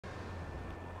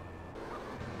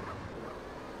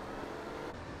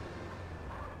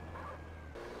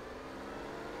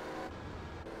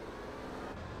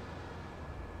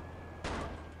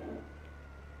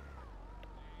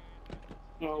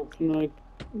Oh, can I?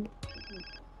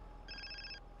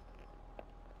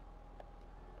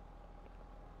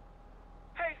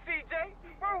 Hey, CJ,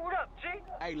 roll up, G.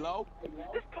 Hey, Lo.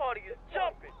 This party is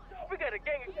jumping. We got a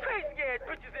gang of crazy-ass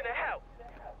bitches in the house.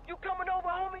 You coming over,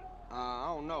 homie? I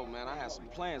don't know, man. I had some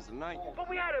plans tonight. But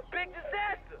we had a big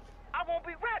disaster. I won't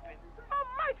be rapping. My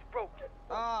mic's broken.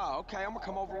 Ah, okay. I'm gonna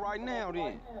come over right now,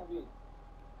 then. Yeah.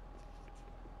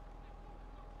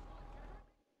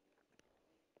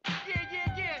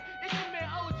 It's your man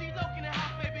OG Loke in the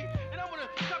house, baby. And I wanna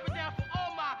drop it down for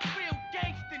all my real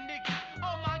gangster niggas.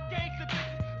 All my gangster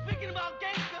bitches. Speaking about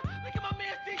gangster, look at my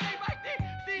man CJ right there.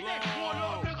 CJ, what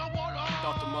up, nigga, what up?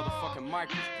 Thought the motherfucking mic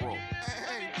was broke.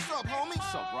 Hey, what's up, homie?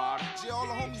 What's up, Rod? G, all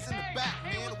the homies in the back,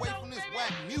 man, away from this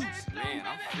whack music. Man,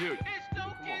 I feel you. It's no,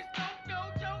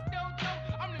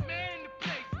 I'm the man in the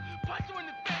place. Punch you in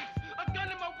the face. A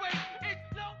gun in my waist.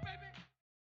 It's no, baby.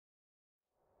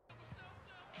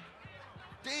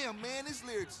 Damn, man, this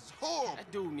lyrics is horrible.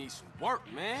 That dude needs some work,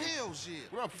 man. Hell yeah.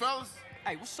 What up, fellas?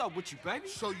 Hey, what's up with you, baby?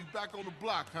 So you back on the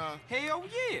block, huh? Hell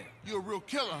yeah. You a real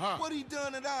killer, huh? What he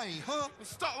done that I ain't, huh?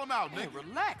 Stall him out, Man, nigga.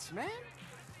 relax, man.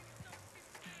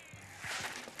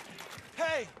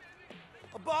 Hey,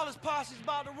 a baller's posse's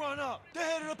about to run up. They're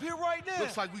headed up here right now.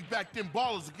 Looks like we backed them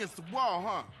ballers against the wall,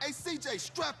 huh? Hey, CJ,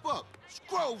 strap up.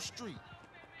 Grove Street.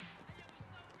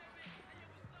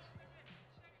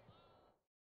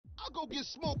 I'll go get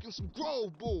smoking some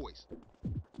Grove boys.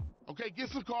 Okay, get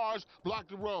some cars, block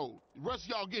the road. The rest of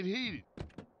y'all get heated.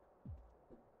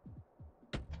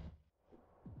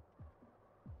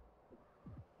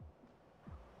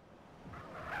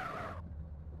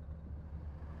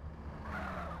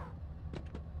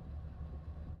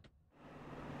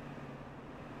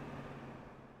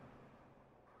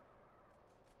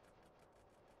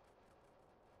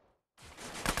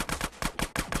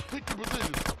 Pick your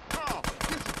positions. Carl,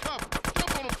 get some cover.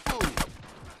 Jump on them fools.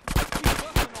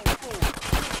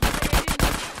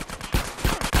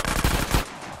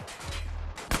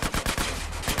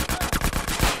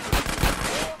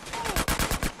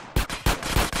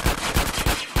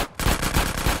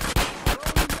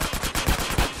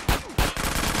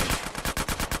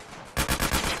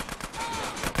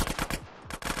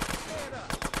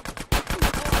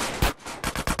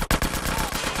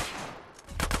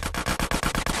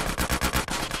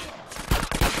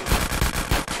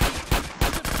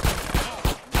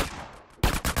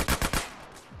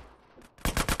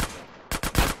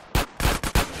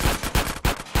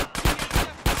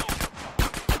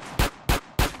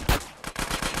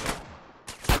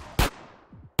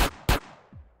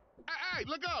 Hey,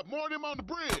 look up. More of them on the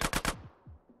bridge.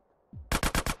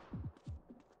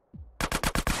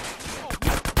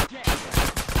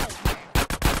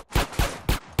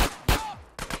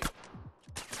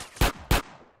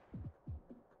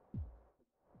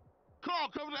 Carl,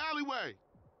 cover the alleyway.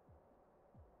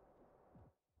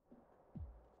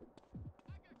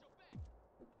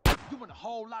 You in a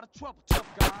whole lot of trouble, tough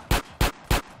guy.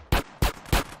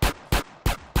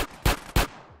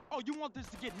 Oh, you want this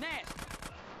to get nasty?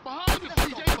 Behind us,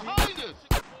 CJ, behind us.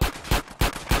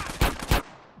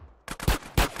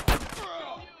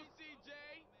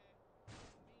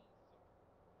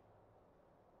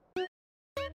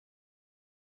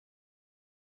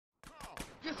 Carl,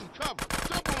 get some cover.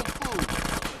 Jump on them fools.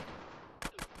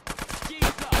 G's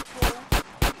up, fool.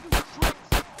 You tricks.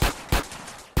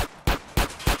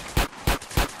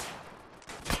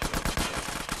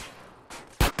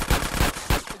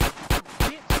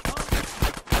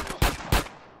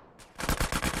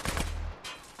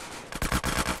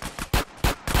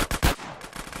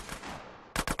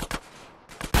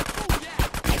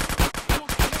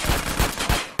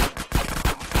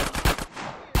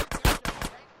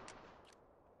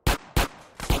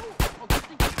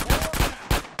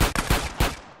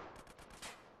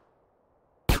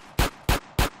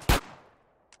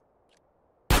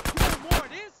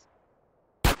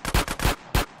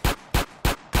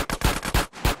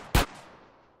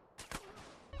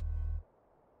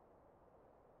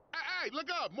 Hey, look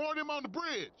up. More of them on the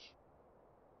bridge.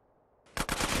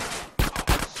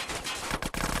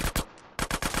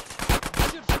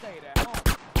 Should stayed at home.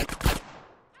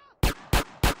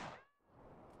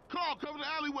 Carl, cover the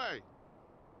alleyway.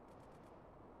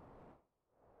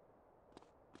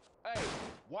 Hey,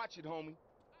 watch it, homie.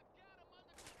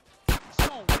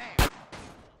 So now.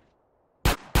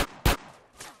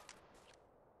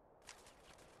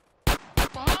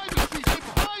 Behind us, CJ,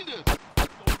 behind us.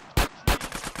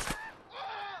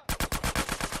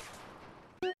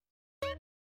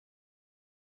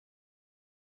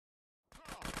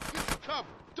 Get some cover.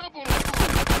 Jump on them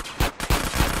fools.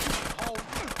 Oh,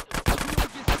 you wanna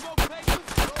get smoked,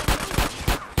 baby?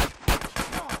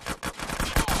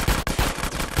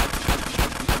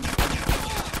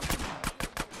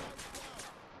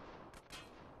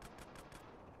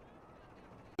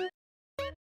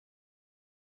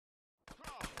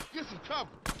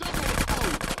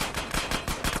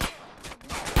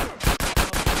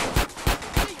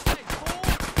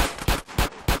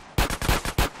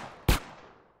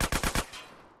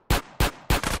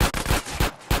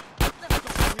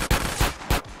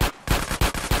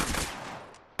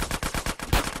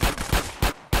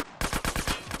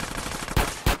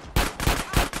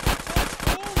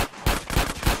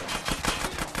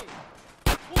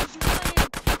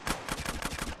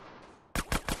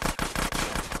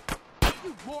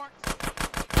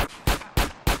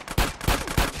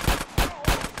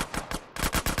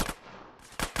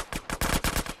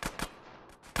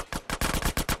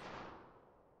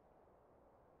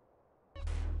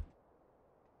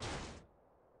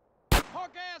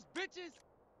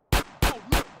 Oh,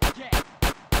 look, yeah.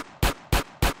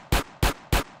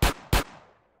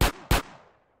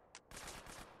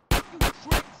 You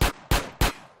tricks.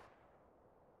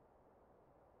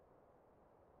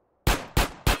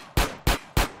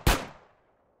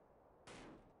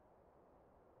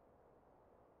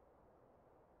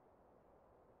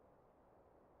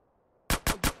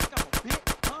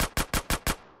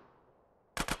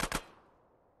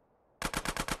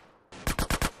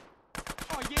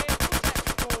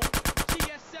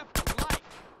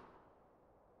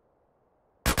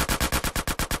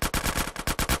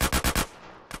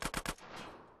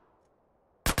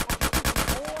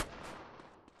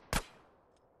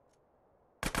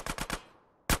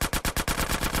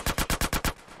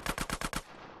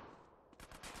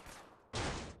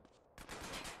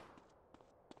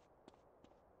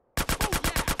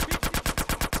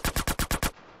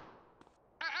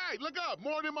 Hey, look up.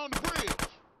 More of them on the bridge.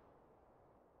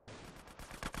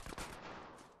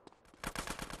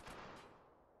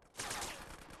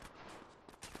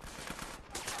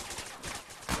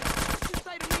 You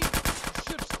say to me, you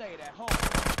should have stayed at home.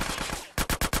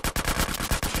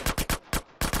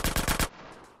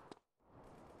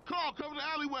 Carl, cover the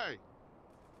alleyway.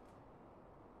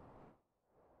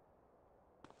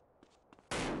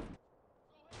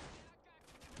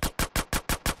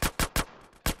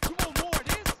 You want more of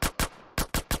this?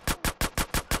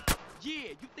 Yeah,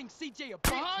 you think CJ a bitch,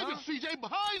 Behind huh? us, CJ,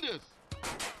 behind us.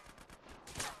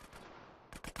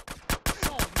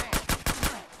 Oh, man.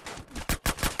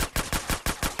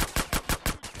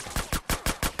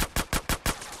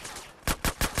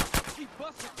 He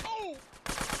busted. Oh!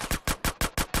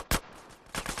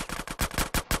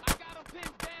 I got him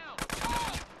pinned down.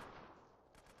 Oh!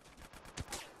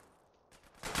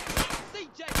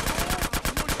 CJ,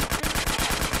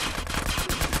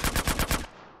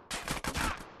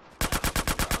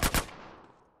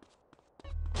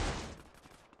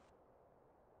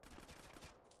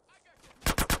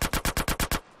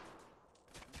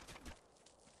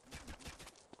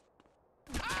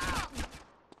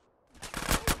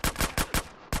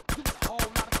 whole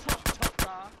lot of truck, tough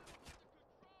guy.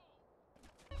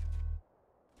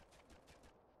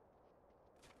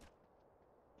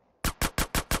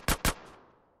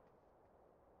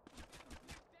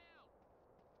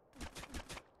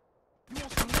 You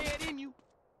want some lead in you?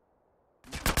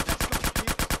 Let's go,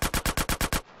 bitch.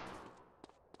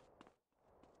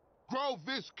 Grove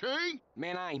this, King.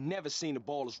 Man, I ain't never seen the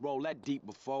ballers roll that deep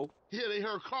before. Yeah, they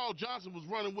heard Carl Johnson was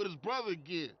running with his brother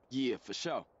again. Yeah, for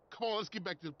sure. Come on, let's get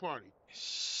back to the party.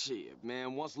 Shit,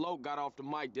 man, once Lo got off the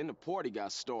mic, then the party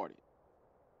got started.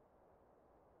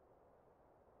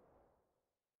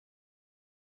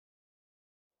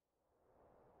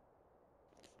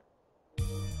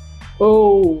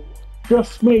 Oh,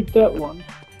 just made that one.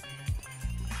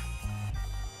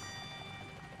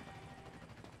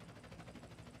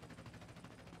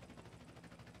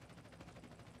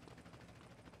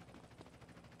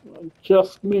 I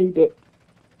just made it.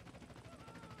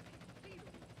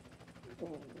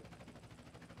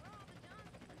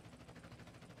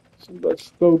 So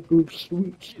let's go do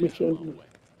Sweet's mission.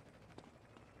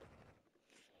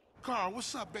 Carl,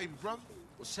 what's up, baby brother?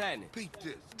 What's happening? Peep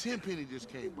this. Tenpenny just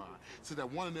came by. Said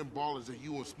that one of them ballers that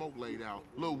you and Smoke laid out,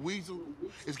 Lil Weasel,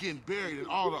 is getting buried and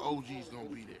all the OGs gonna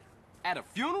be there. At a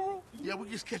funeral? Yeah, we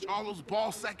just catch all those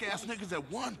ball sack ass niggas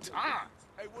at one time.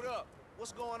 Hey, what up?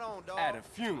 What's going on, dog? At a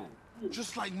funeral.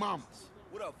 Just like mamas.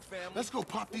 What up, family? Let's go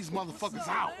pop these motherfuckers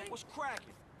out. What's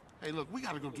cracking? Hey, look, we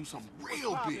gotta go do something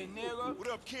real big. Nigga? What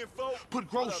up, kinfolk? Put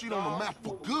Grove Street on the map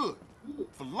for good.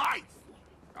 For life.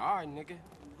 All right, nigga.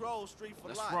 Grove Street for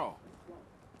Let's life. roll.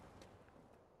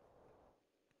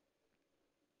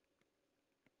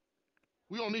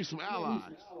 We gonna need some allies.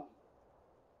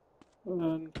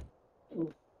 And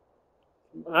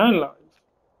allies.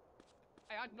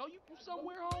 Hey, I know you from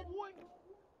somewhere, homeboy.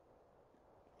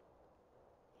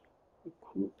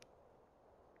 Cool.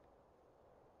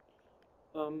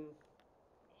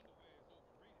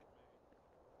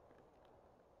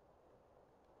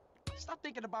 Stop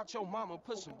thinking about your mama and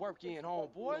put some work in,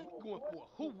 homeboy. Going for a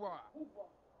hoorah.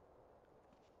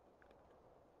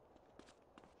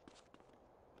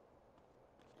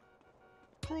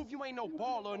 Prove you ain't no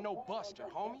baller or no buster,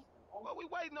 homie. What we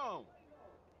waiting on?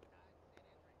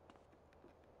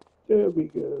 There we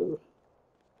go.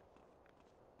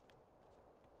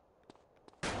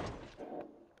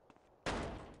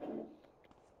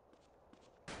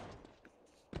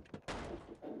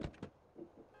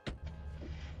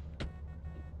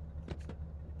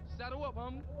 Saddle up,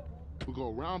 homie. We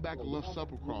go around back the left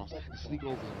supper cross and sneak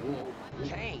over the wall.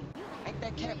 Kane, ain't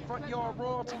that cat front yard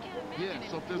royalty? Yeah,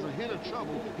 so if there's a hint of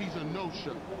trouble, he's a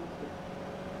no-show.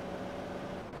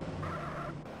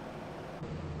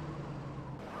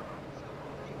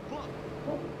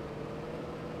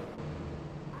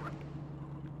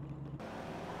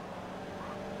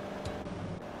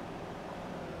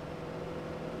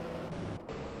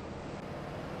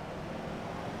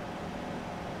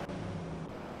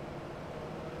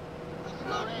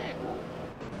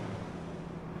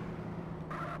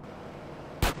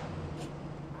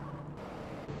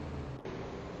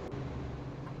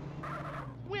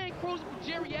 We ain't cruising for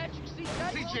geriatric CJ.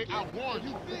 CJ, I warned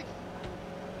you.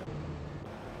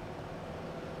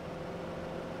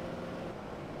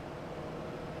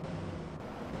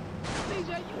 CJ,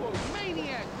 you a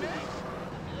maniac, man.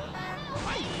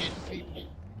 Why you hitting people?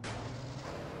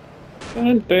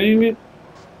 God dang it.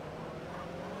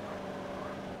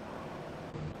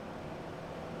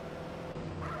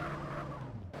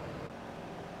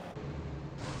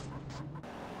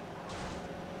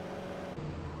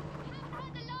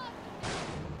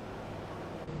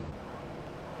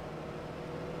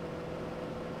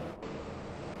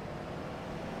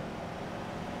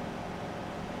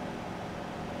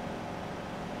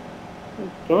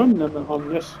 Time limit on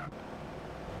this.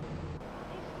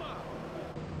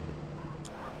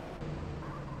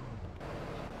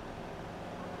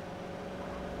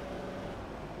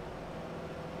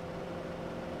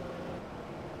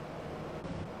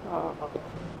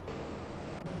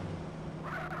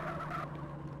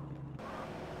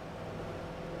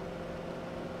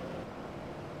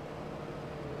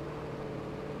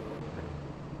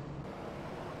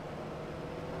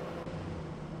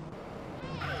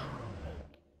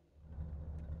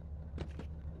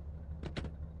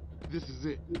 This is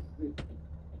it.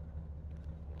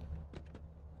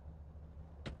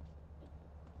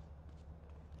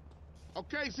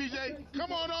 Okay, CJ,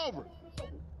 come on over.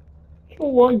 So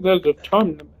why there's a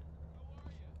time limit?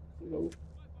 No.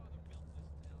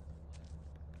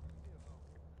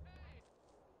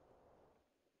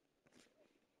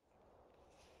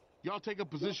 Y'all take up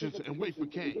positions and wait for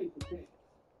Kane.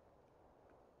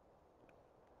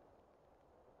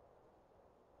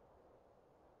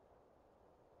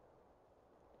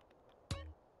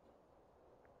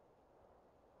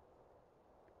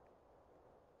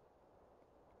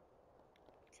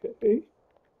 Okay.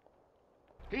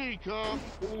 Here he comes.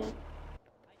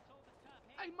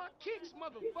 Hey, my kicks,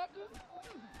 motherfucker.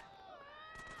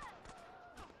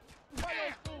 Why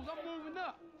those fools? I'm moving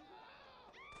up.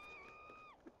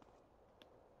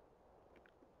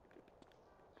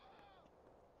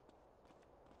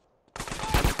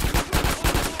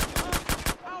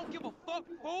 I don't give a fuck,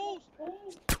 fools.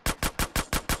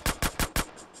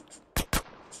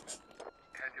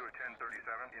 Head to a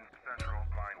 1037 in Central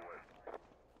Vinewood.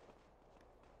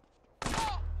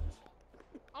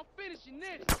 I'm finishing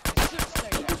this. I should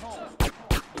stay at home.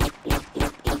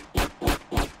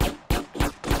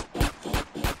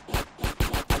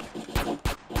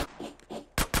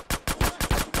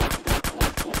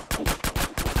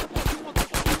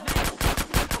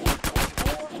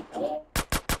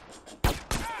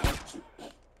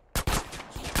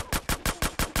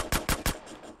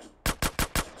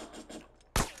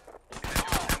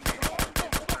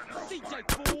 CJ,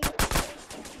 fool.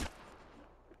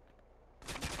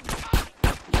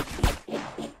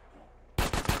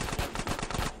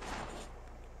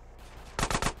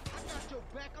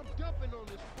 Back, I'm dumping on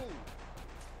this fool.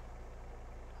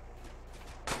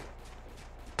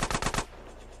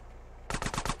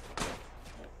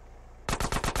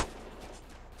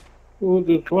 Oh,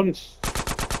 there's one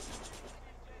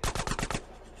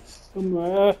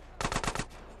somewhere.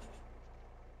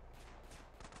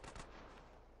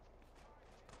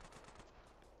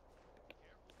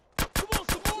 You want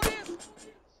some more of this?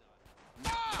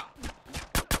 Ah!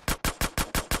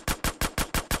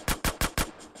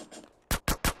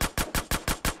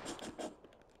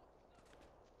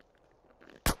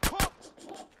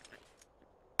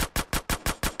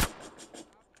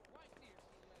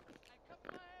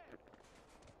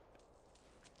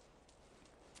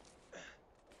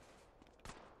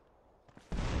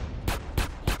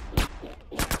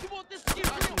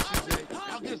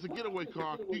 I'll get us a getaway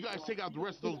car. You guys take out the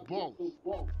rest of those ballers.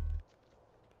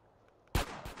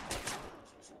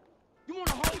 You want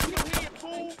to hold your head,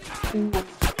 fool?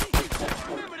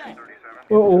 Remember that.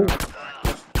 Uh-oh.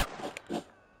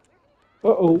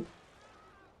 Uh-oh.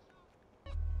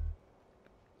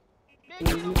 Man,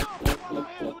 get him off while I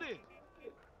handle this.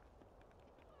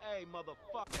 Hey,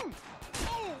 motherfucker.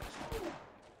 Oh!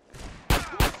 You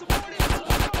want some more of this?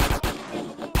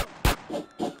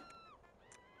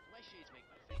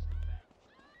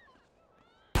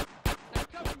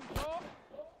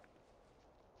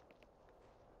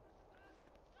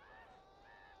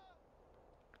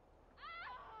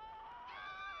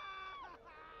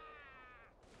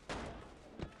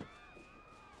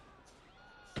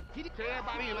 Okay,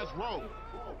 everybody in, let's roll.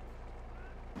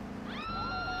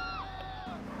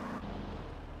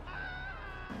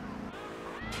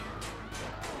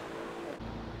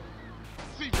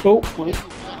 Oh, my.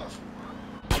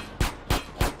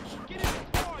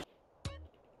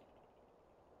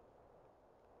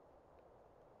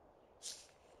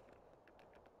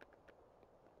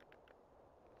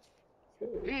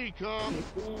 Here he comes.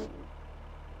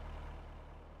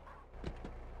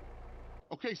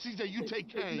 Okay, CJ, you take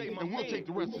Kane, and we'll take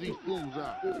the rest of these fools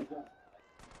out.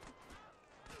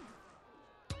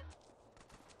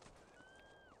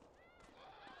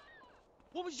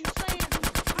 What was you saying?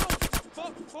 Out,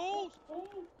 fuck fools!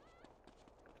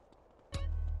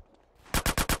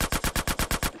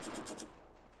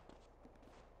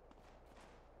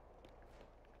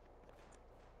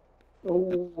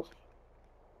 Oh.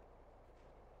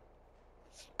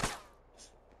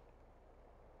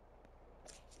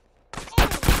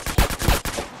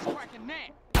 Cracking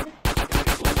that.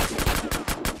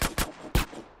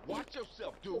 Watch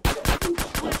yourself, dude.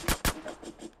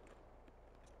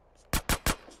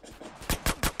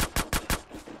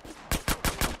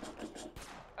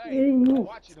 Hey, Ooh.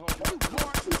 watch it, homie.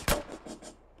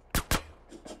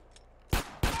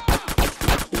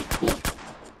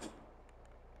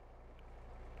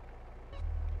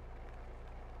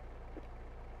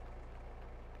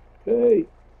 Okay.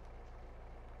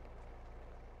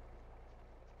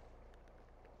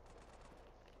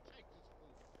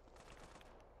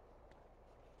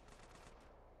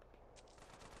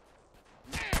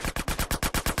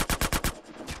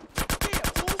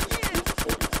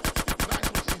 Nice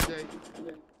one, CJ.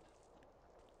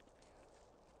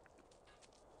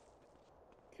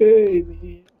 Okay,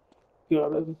 man.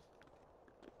 Got him.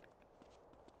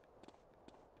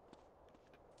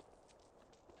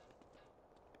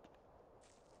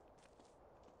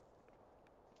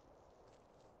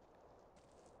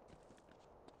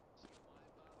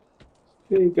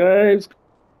 Okay, guys.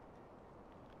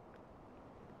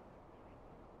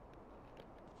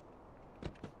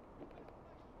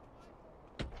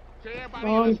 Okay, everybody in,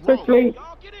 On let's roll. quickly.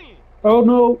 Y'all get in. Oh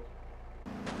no.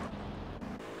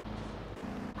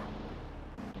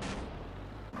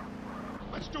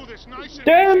 Let's do this nice and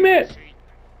Damn easy. it!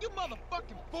 You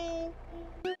motherfucking fool.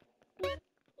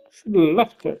 Should have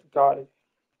left that guy.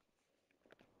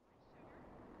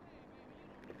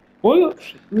 What?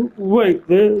 Wait,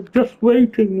 they're just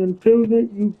waiting until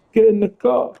you get in the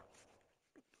car.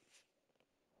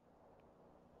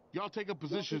 Y'all take up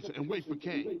positions and wait for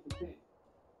Kane.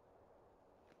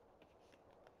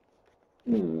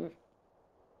 Hmm.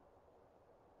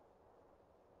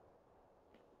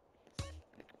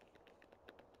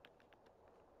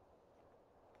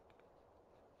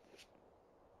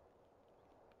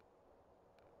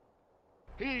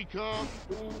 Here he comes.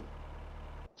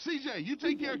 CJ, you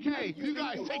take care of Kane. You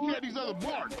guys take care of these other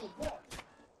marks.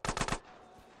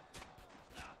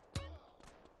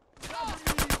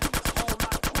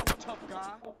 Tough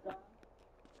guy.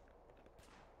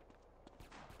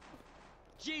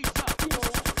 G's up,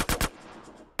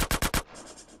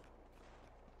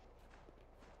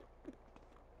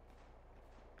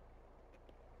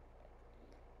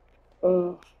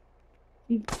 fool.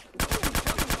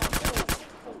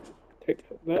 Take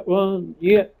that one.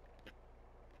 Yeah.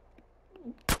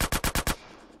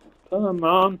 Come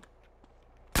on.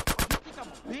 You think I'm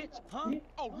a bitch, huh?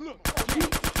 Oh, look. Yeah.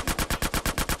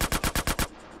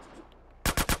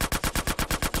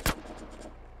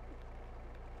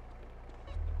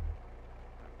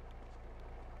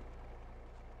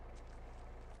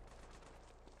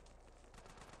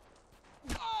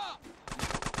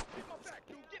 Get my back,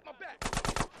 dude. Get my back.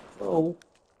 Oh.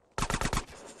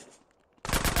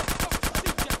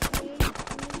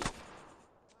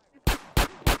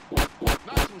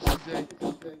 Nice one, CJ.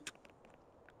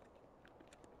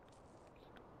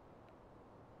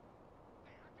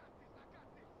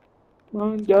 Come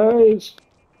on, guys.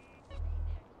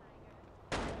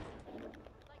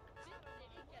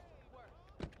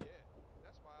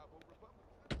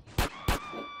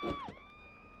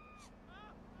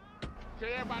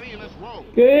 Okay, everybody in, let's roll.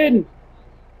 Get in.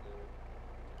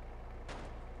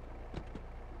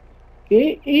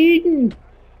 Get in.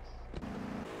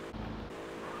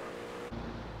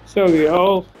 Sorry,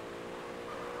 y'all.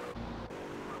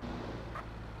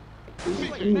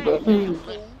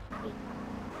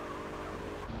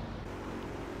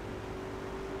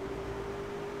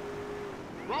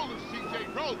 Rolling,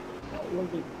 CJ, roll.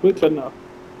 Wasn't quick enough.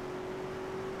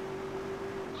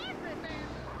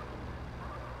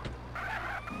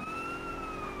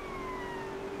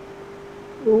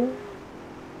 Oh.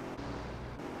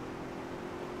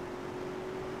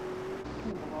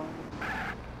 Come on.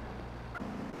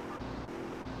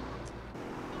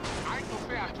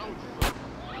 I told you so.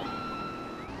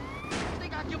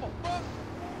 Think I give a fuck?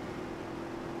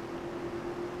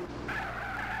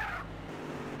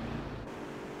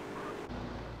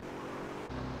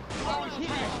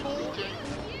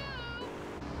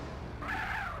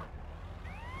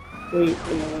 Wait,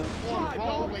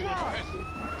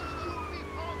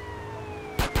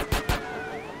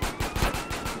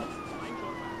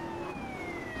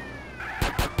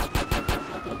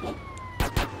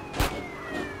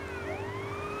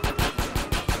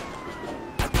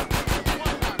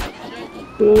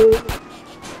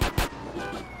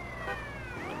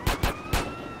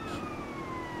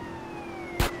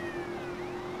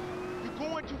 You're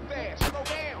going too fast. Slow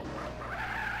down.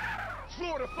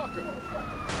 Florida fucker.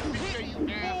 CJ,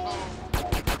 you asshole.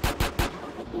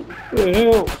 what the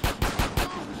hell?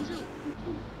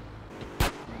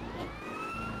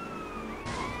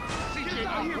 CJ,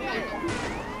 I'm here.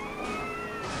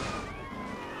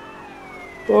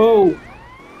 Oh,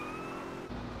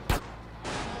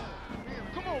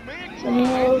 Come on, man.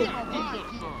 no.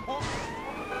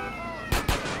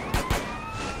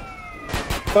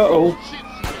 Uh-oh. Shit,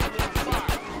 CJ, you're on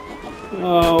fire.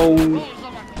 Oh, Roll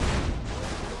somebody.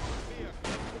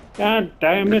 god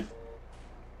damn it.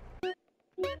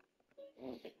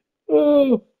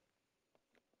 Oh.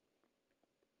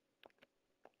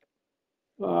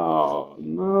 Oh,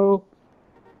 no.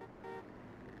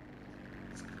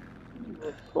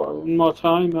 One more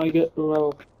time, I get the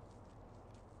roll.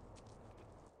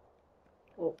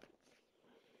 Oh.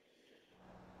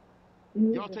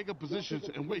 Y'all take up positions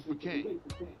and wait for Kane.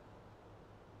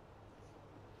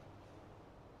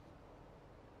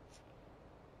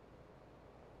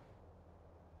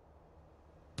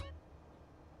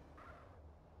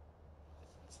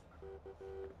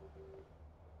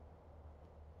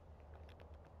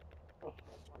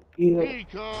 Yeah. Here he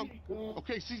come.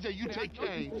 Okay, CJ, you take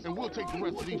Kane, and we'll take the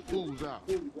rest of these fools out.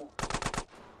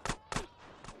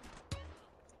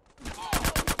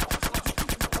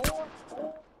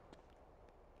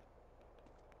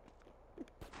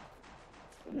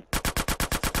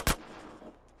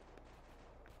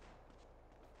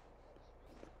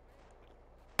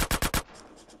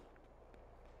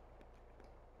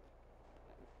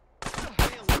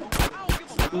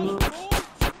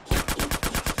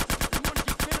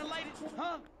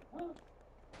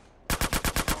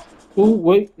 Oh,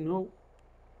 wait, no.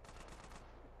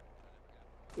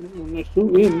 I don't want to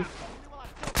shoot him.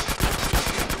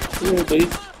 Really?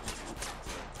 You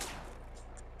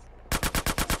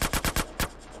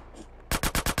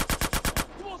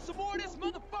want some more of this,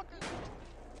 motherfucker?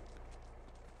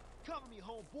 Cover me,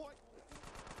 homeboy.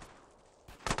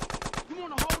 You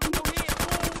want to hold in your head,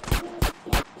 fool?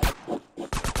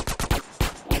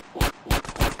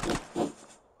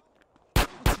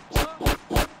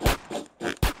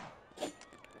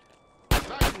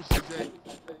 Thank you, CJ.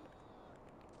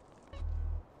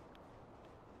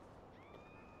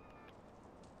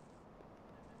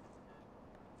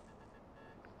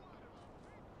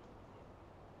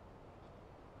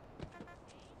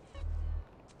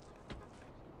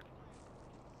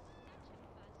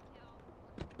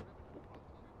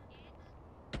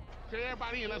 Okay,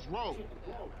 everybody in, let's roll.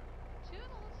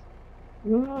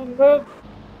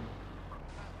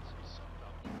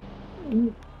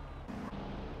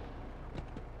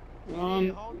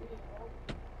 No.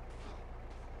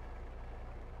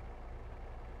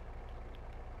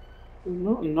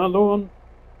 Not another one.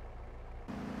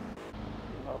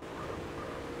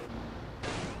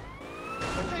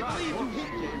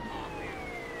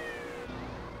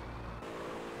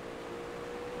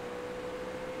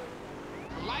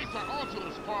 The lights are onto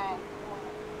us, Carl.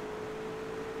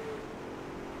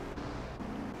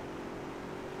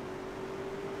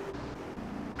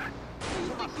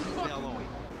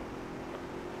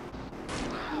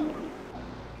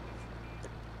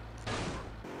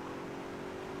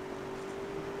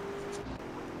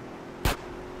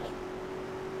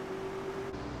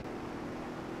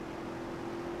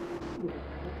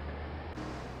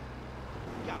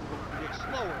 Gotta go a bit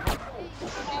slower.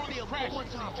 Already crashing,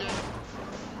 CJ.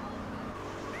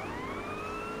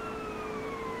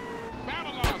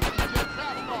 Babylon, CJ,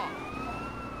 Babylon.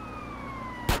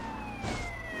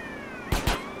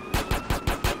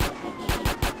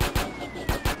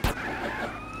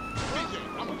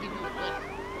 CJ, I'm gonna give you a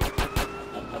lesson.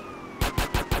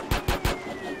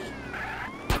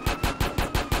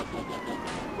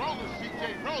 Roll it,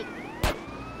 CJ, roll it.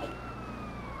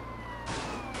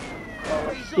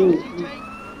 Raise up, Shoot. CJ.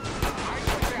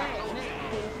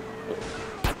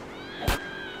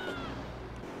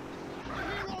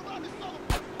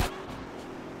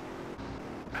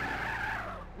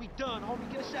 We done,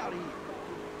 homie. Get us out of here.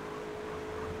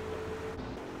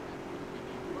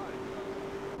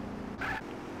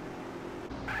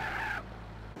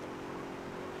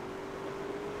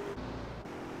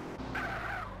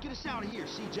 Get us out of here,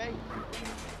 CJ. Man,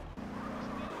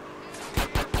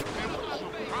 what's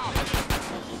your problem?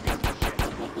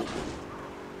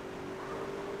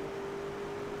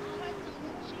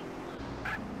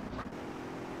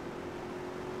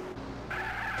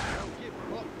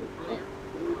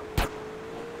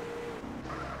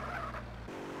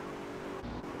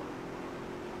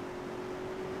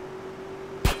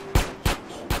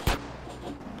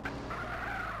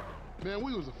 Man,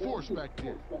 we was a force back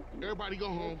then. Everybody go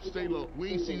home, stay low.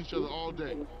 We ain't seen each other all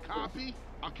day. Copy?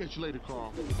 I'll catch you later,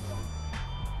 Carl.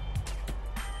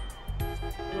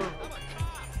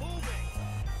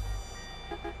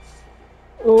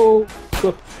 Oh,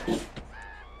 God.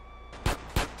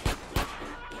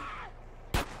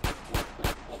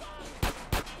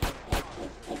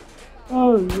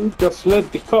 Oh, you just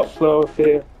let the cops out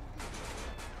here.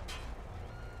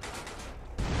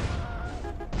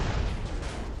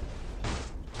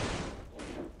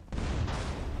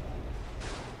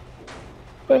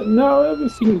 But now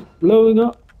everything's blowing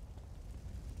up.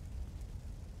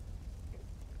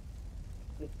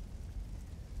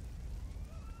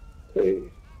 Okay.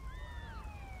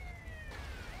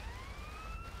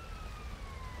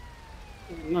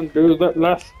 I'm gonna do that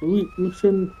last week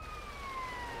mission.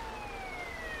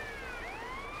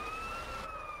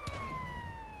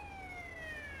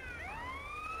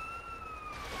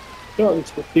 Starting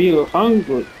to feel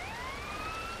hungry.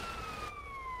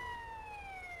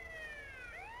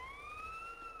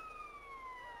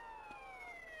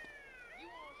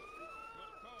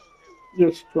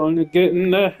 Just trying to get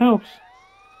in their house.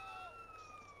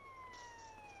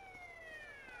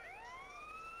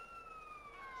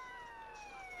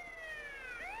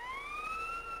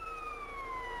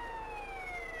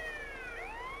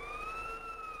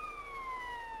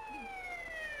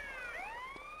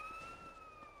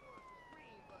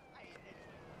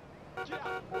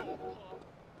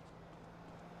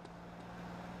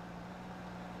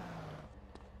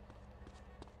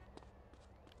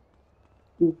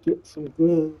 We'll get some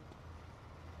good.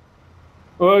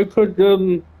 Or I could,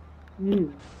 go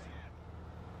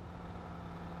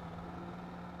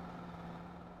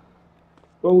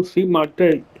see my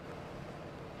date.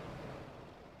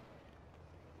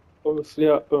 Obviously,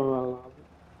 got a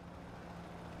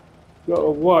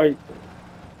wife.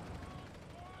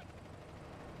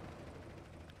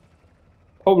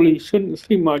 Probably shouldn't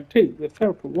see my date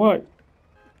without a wife.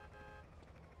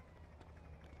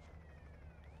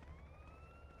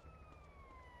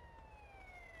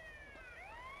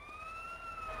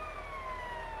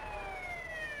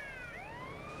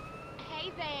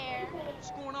 Hey there.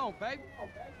 What's going on, baby?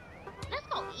 Let's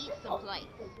go eat someplace.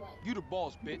 You the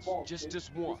boss, bitch. Just this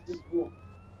once.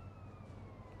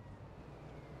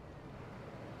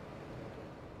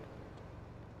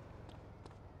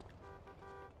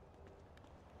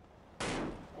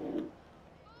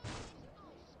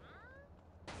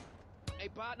 Hey,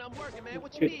 partner, I'm working, man.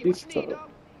 What you Check need? What this you need, out. dog?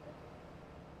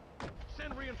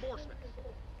 Send reinforcements.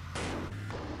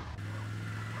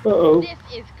 Uh-oh. This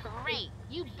is great.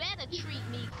 You better treat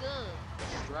me good.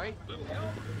 Straight?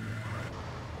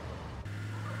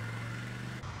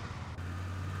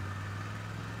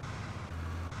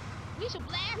 We should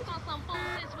blast on some food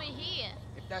since we're here.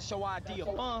 If that's your idea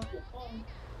of fun,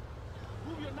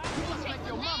 Move your knife. you must make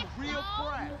your mama real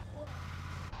proud.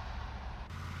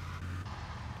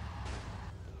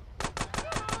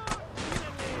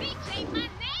 BJ, my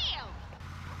nail!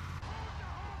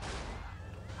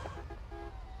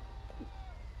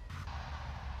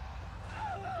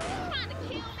 Trying to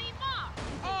kill me more.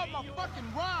 Oh, my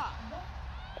fucking rod!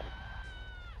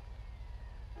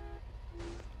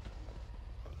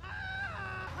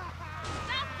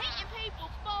 Stop hitting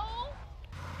people, fool!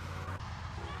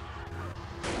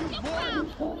 You Your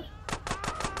won! problem.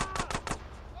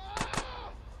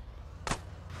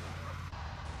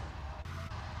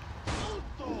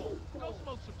 Go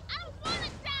smoke some. I don't want to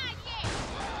die yet.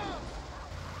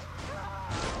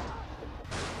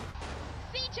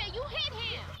 CJ, you hit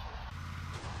him.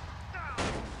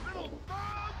 Little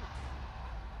bug.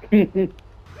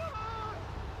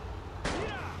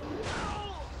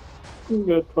 I'm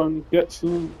gonna try and get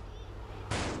some.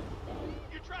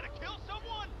 You trying to kill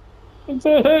someone? What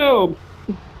the hell?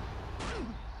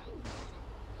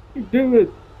 You do it.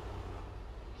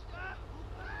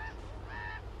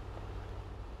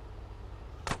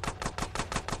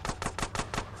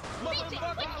 CJ,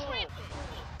 quit tripping.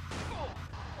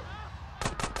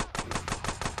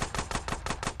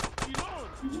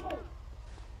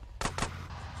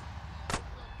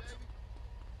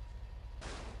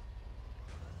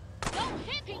 Don't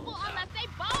hit people unless they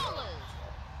ballers.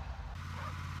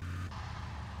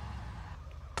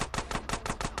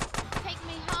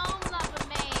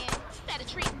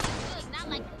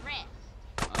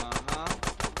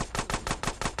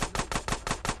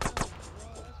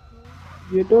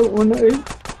 You don't want to eat?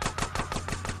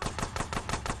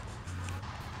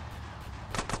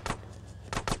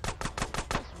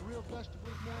 That's some real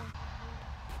vegetables, man.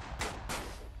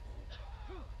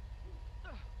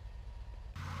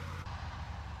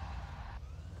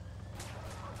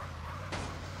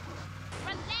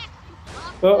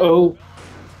 Uh-oh.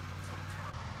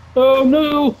 Oh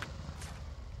no!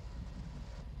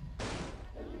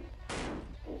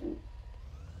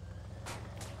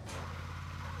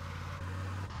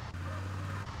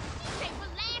 Hey,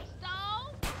 relax,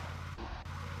 dog.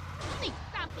 You need to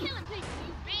stop killing people,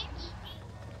 you bitch.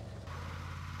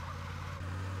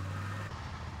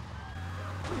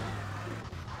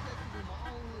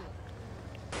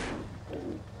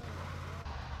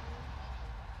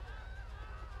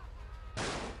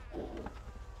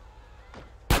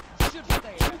 Should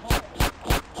stay at home.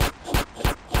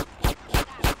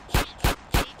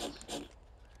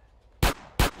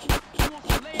 You want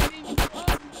some landing?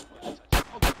 Huh?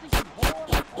 Oh, you think you whore?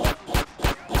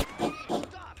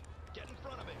 Stop! Get in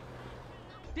front of me.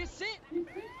 This it? I'm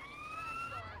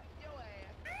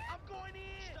going in.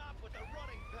 Stop with the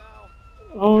running, pal.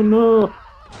 Oh no!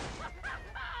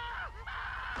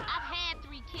 I've had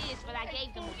 3 kids, but I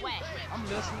gave them away. I'm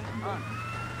listening. All right.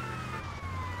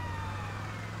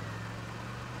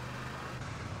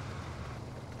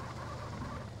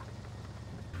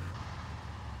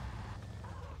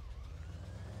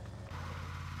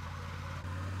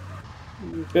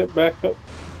 Get back up.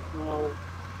 No.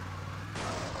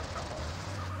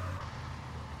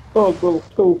 Go.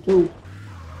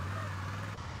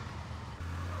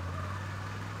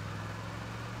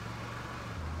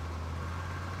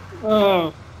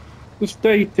 Ah, the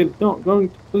state is not going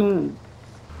to plan.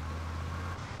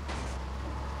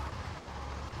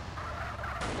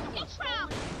 What's your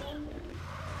problem?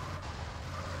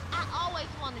 I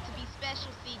always wanted to be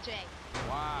special, CJ.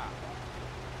 Wow.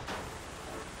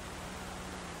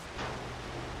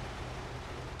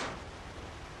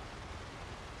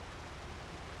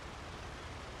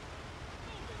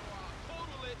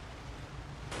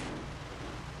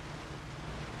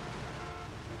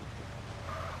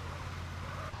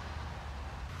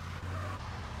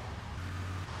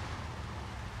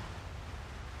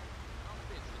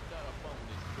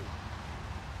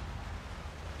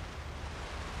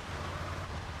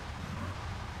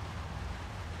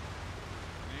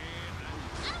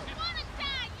 I don't want to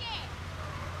die yet.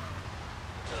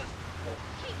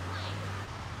 Keep playing.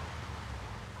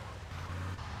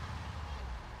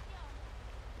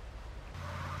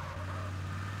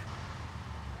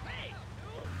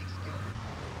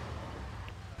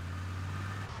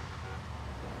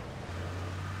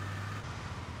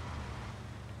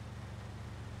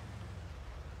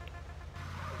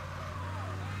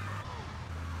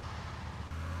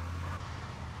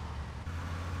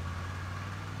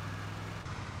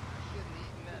 Shouldn't have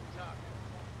eaten that taco.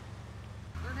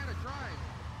 Learn how to drive.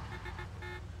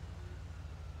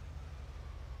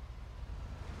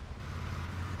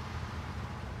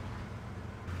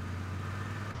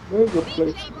 There's a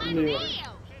place CJ, my near. nails.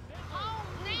 Home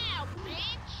now,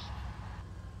 bitch.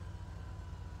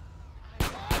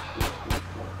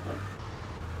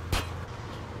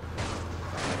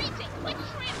 CJ, quit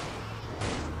tripping.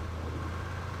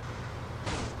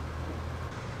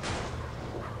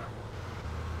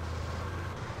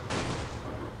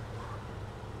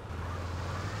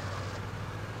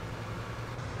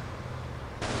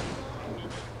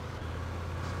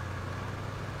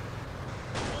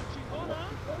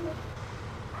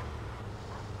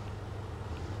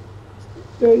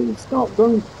 It's not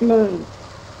going to plan.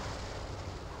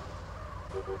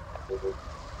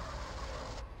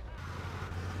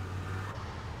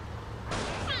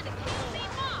 Trying to kill me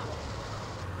off.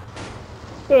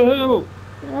 The hell?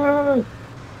 Ah,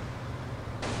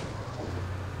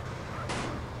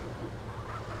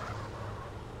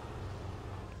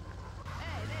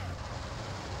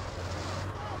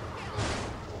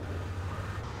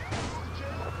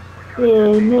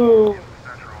 oh no!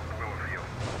 Central Willowfield.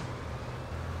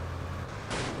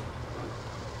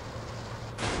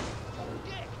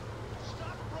 Dick!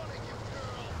 Stop running, you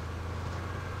girl!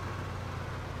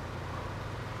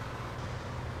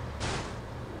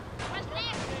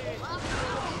 Relax, fuck.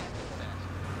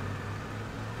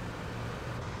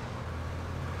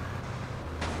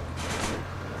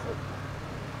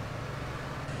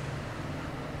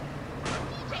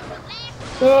 CJ, relax.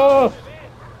 Ah!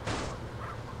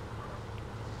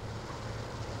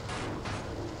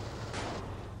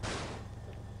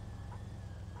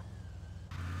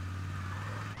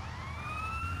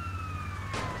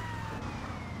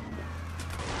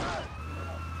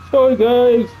 Sorry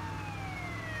guys,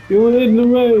 you were in the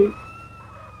rain.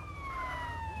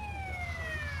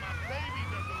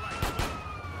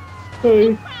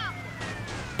 Hey,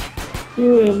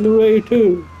 you're in the way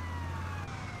too.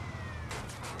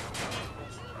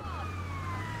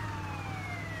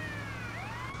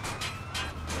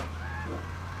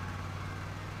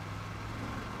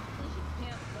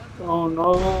 Oh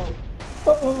no.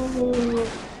 Oh,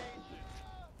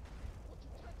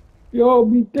 you'll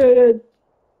be dead.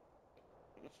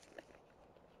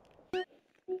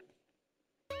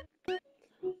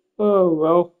 Oh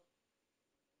well.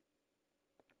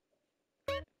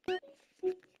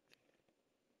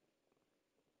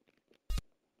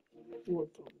 What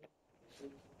the-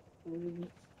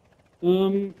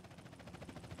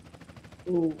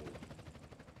 oh,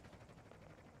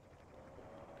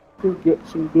 could get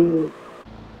some good.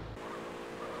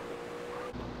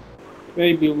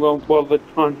 Maybe won't bother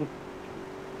trying to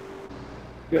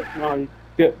get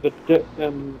the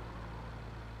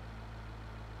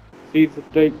see the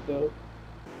date though.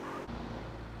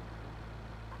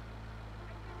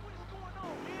 What is going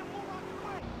on, man? Move out the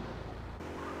way.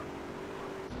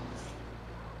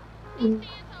 Mm.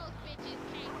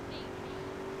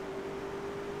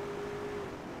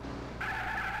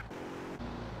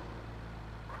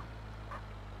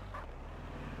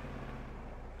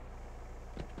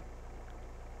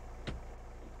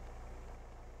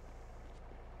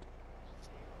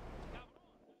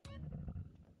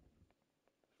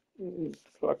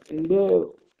 Fucking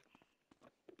no.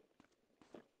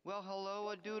 Well, hello,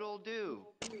 a doodle do.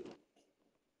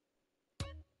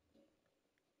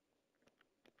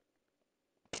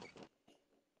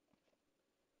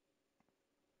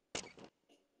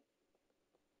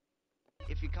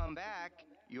 If you come back,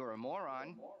 you're a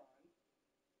moron.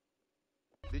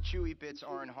 The chewy bits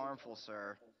aren't harmful,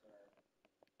 sir.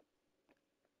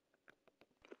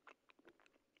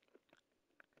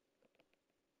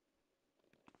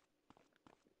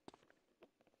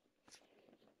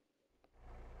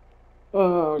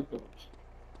 Oh god.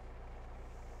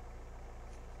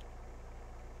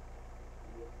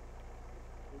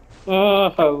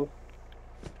 Oh.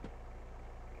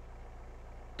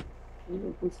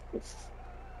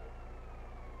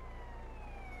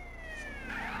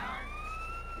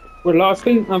 Well, I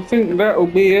think that'll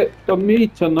be it for me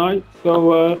tonight.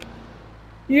 So,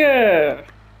 yeah.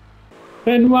 If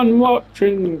anyone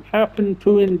watching happen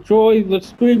to enjoy the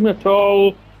stream at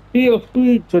all, feel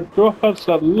free to drop us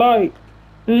a like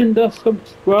and a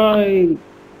subscribe.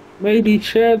 Maybe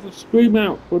share the stream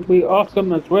out would be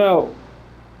awesome as well.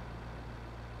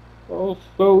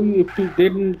 Also, if you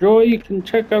did enjoy, you can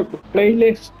check out the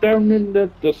playlist down in the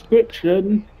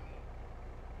description.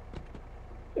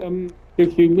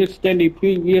 If you missed any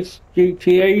previous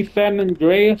GTA San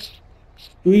Andreas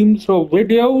streams or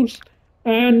videos,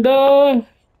 and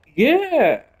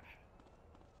yeah.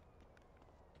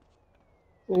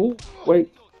 Oh,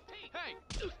 wait. Hey!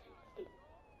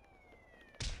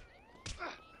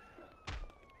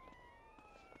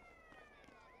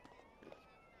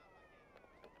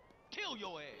 Kill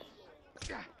your ass!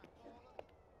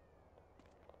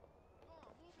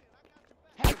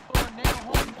 Have fun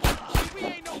now, homie. We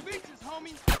ain't no bitches,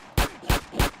 homie.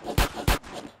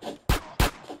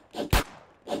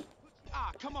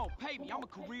 Ah, come on, pay me. I'm a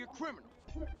career criminal.